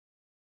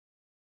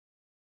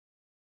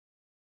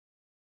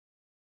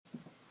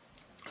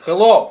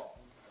Hello!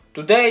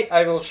 Today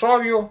I will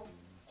show you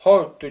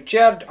how to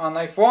charge an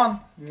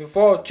iPhone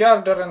without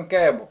charger and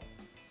cable.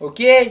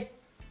 Okay?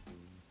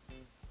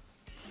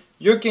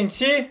 You can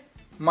see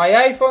my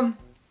iPhone,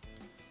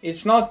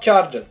 it's not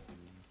charged.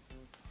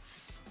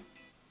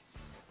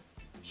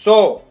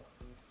 So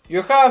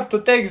you have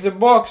to take the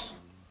box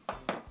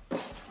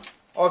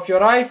of your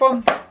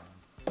iPhone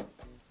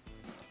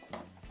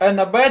and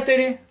a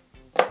battery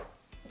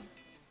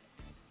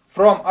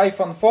from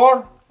iPhone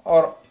 4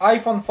 or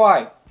iPhone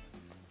 5.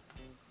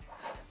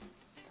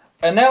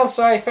 And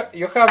also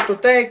you have to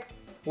take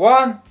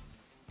 1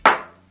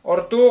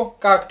 or 2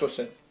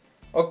 cactuses.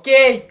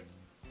 Okay?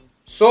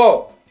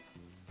 So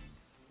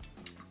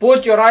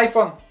put your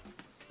iPhone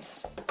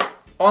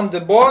on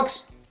the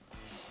box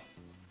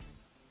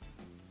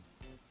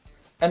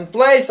and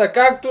place a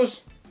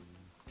cactus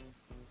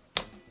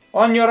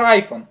on your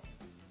iPhone.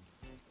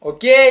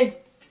 Okay?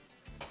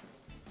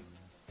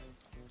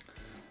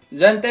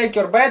 Then take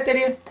your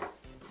battery,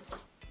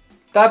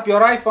 tap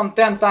your iPhone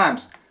 10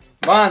 times.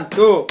 1,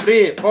 2,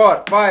 3,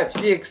 4, 5,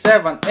 6,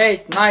 7,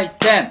 8, 9,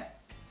 10.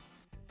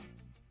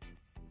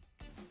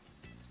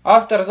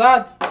 After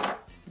that,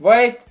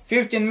 wait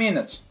 15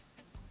 minutes.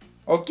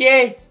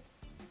 Okay?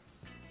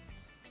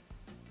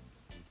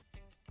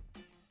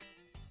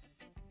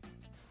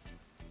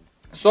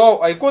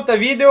 So I cut a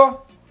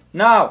video.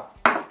 Now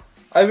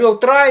I will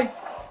try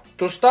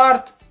to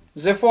start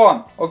the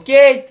phone.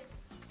 Okay?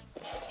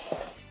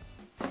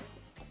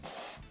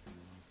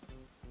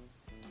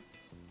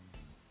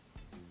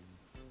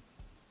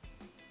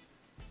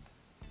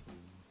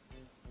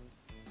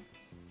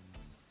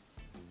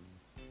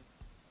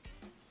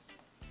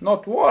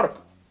 Not work.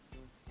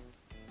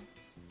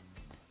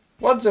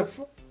 What the f...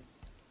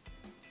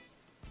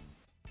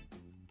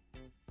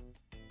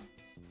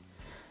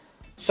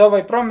 So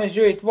I promise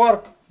you it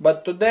work,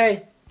 but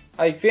today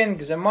I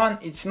think the man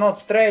it's not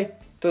straight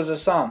to the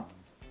sun,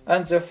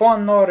 and the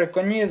phone no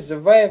recognize the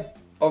wave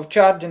of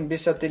charging by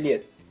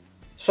satellite.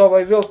 So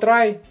I will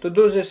try to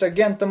do this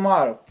again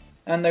tomorrow,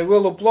 and I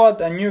will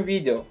upload a new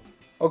video.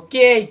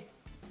 Okay?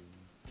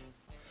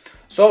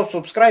 So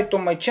subscribe to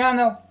my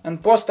channel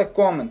and post a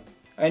comment.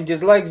 And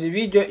dislike the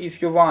video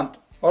if you want,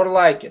 or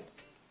like it.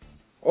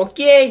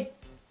 Okay?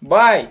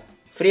 Bye,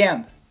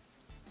 friend.